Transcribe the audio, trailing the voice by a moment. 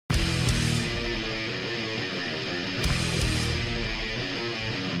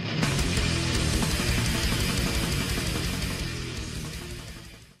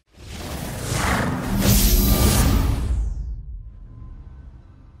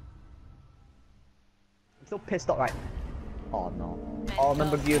still pissed off, like, oh no. Oh,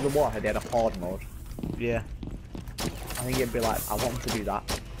 remember the other Warhead, they had a horde mode. Yeah. I think it'd be like, I want to do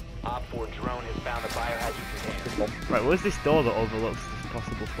that. Op 4 drone has found a biohazard container. Right, where's this door that overlooks this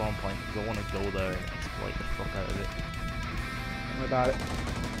possible spawn point? Because I want to go there and exploit the fuck out of it. Don't worry about it.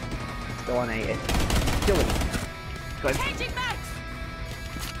 Still on 80. Kill him. Got him. Changing max.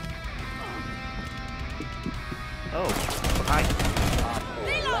 Oh, hi. Op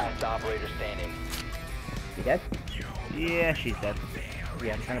 4, last operator standing. You dead? Yeah, she's dead.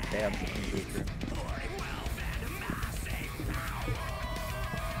 Yeah, I'm trying to play. I'm just going to go through.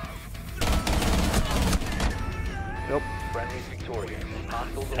 Nope. Friendly's victorious.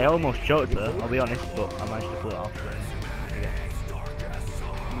 Hostiles I almost choked her, I'll be honest, but I managed to pull it off.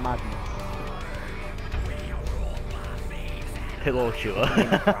 Madness. Pillow shooter.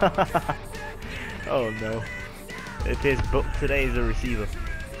 Oh no. It appears Buck today is a receiver.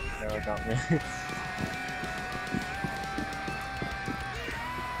 No, not me.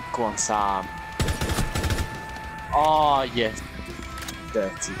 Go on, Sam. Oh, you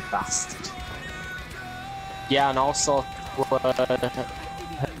dirty bastard. Yeah, and also her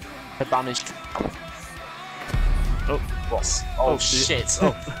banished. Oh. What? Oh, shit.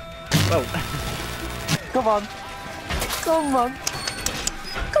 Oh. Oh. Come on. Come on.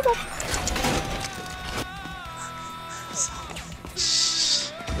 Come on.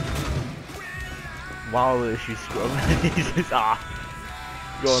 Wow, she's scrum. Jesus, ah.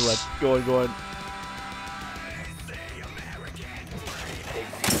 Go on, lad. Go on, go on.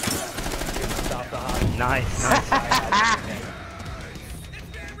 Nice, nice.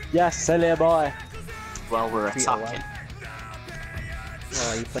 Yes, silly boy. Well, we're Treat her attacking. Oh,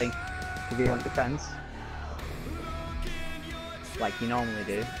 are you playing video on defense? Like you normally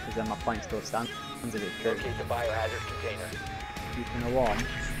do, because then my point still stands if it's true. locate the biohazard container. Keeping a one.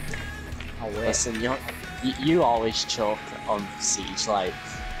 I'll wait. Listen, you always choke on Siege, like,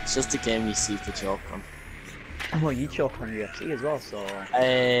 it's just a game you see to choke on. Well, you choke on UFC as well, so...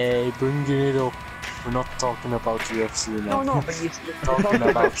 Hey, bringing it up. We're not talking about UFC now. No, but you're talking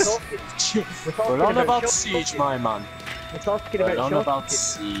about choking. We're on about Siege, my man. We're talking We're about on choking. about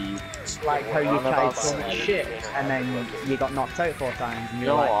Siege. Like how you on tried about so much Siege. shit, and then you got knocked out 4 times, and You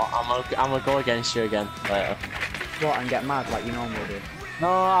you're know like, what? I'm gonna go against you again later. what, and get mad like you normally do. No,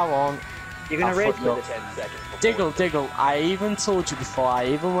 I won't. You're gonna I'll rage fuck you with up. it. 10 seconds before Diggle, Diggle, I even told you before I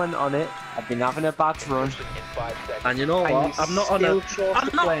even went on it, I've been having a bad run. in 5 seconds. And you know And what? you I'm not on a. still I'm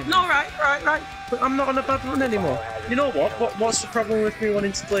not. No, right. But I'm not on a bad run anymore. You know what? What's the problem with me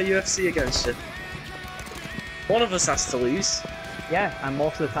wanting to play UFC against you? One of us has to lose. Yeah, and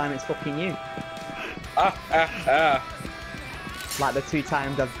most of the time it's fucking you. Like the 2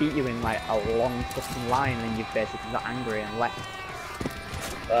 times I've beat you in like a long fucking line, and you've basically got angry and left,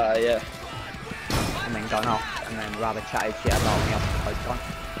 Yeah. and then gone off, and then rather chatted shit about me after I'd gone.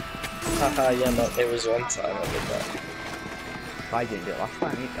 Haha, yeah, no, there was one time I did that. I didn't do it last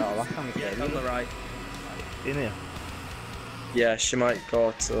time. Last time we played. On the right. In here. Yeah, she might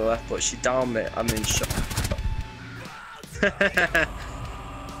go to the left, but she downed me. I mean, shot.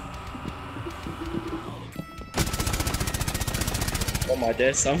 Oh my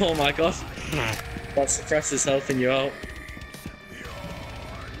dear Sam, oh my god. That suppressor's helping you out.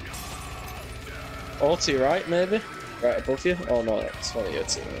 Auto right, maybe? Right above you? Oh no, that's one of your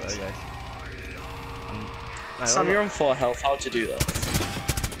teammates. There you Sam, you're on 4 health, how'd you do that?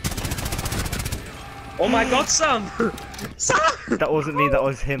 Oh my god, Sam! Sam! That wasn't me, that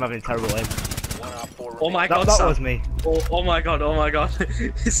was him having terrible aim. One Op 4 Oh my That, god, that Sam! was me. Oh my god, oh my god.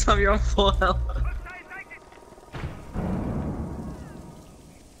 Sam, you're on 4 health.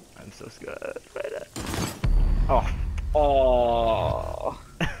 I'm so scared. Right there. Oh. Oh.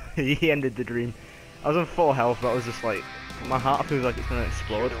 He ended the dream. I was on 4 health, but I was just like, my heart feels like it's gonna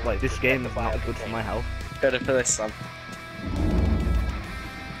explode. Like, this game is not good for my health. Better for this, Sam.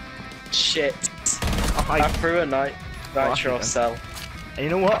 Shit. Oh, I threw a nitro then. cell. And you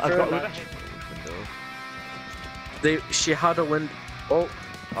know what? I I've threw got a revenge. She had a wind. Oh,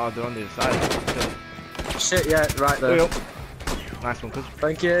 Oh, they're on the other side. shit, yeah, right there. Go. Nice one, cuz.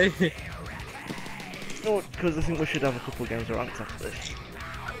 Thank you. Because I think we should have a couple of games of ranked after this.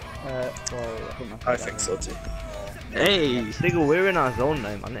 I think so too. Hey! Diggle, we're in our zone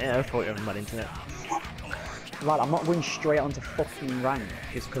now, man. Yeah, I thought you were having bad internet. Right, I'm not going straight onto fucking rank,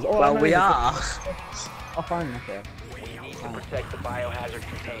 just because. Oh, Well, no, we no, are. Oh, fine, okay. We need to protect the biohazard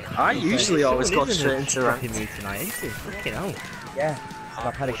container. I usually always go Someone isn't straight into rank. me tonight, is it? Fucking hell. Yeah,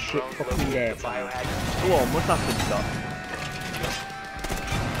 I've had a shit fucking day. Go on, what's happened, Scott?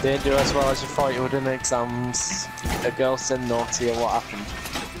 Didn't do as well as you thought you would in exams. A girl said naughty or what happened?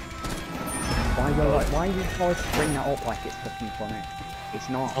 Why do you always bring that up like it's fucking funny? It's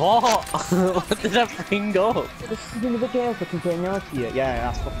not. What? What did I bring up? The fucking other girl fucking came out to you. Yeah,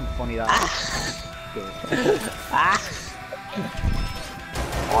 that's fucking funny. That.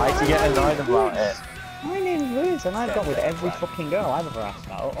 Why'd you get annoyed about it? My name's Lewis, and I've got with every fucking girl I've ever asked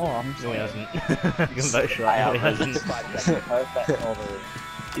out. Oh, I'm No, he sorry. hasn't. You can bet sure I he haven't. hasn't.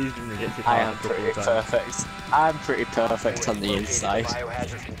 He's been rejected I a am couple pretty of times. perfect. I'm pretty perfect on the inside.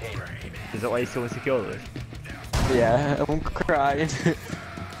 Biohazard container. Is that why he's so insecure, Lewis? Yeah, I'm crying. Yeah,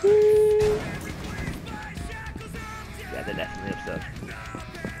 they're definitely upstairs.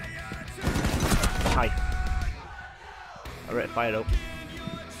 Hi. Alright, fired up.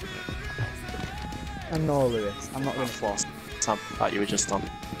 I know, Lewis. I'm not gonna Floss. Sam, that you were just on.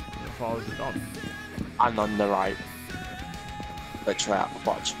 What far was it on? I'm on the right. Literally,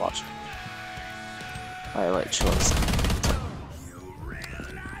 watch. I literally.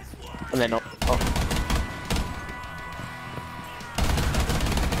 And then up. Oh.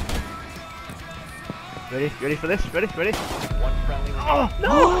 Ready for this? Ready? One friendly. Oh,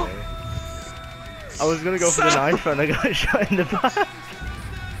 no! I was gonna go for the knife and I got shot in the back.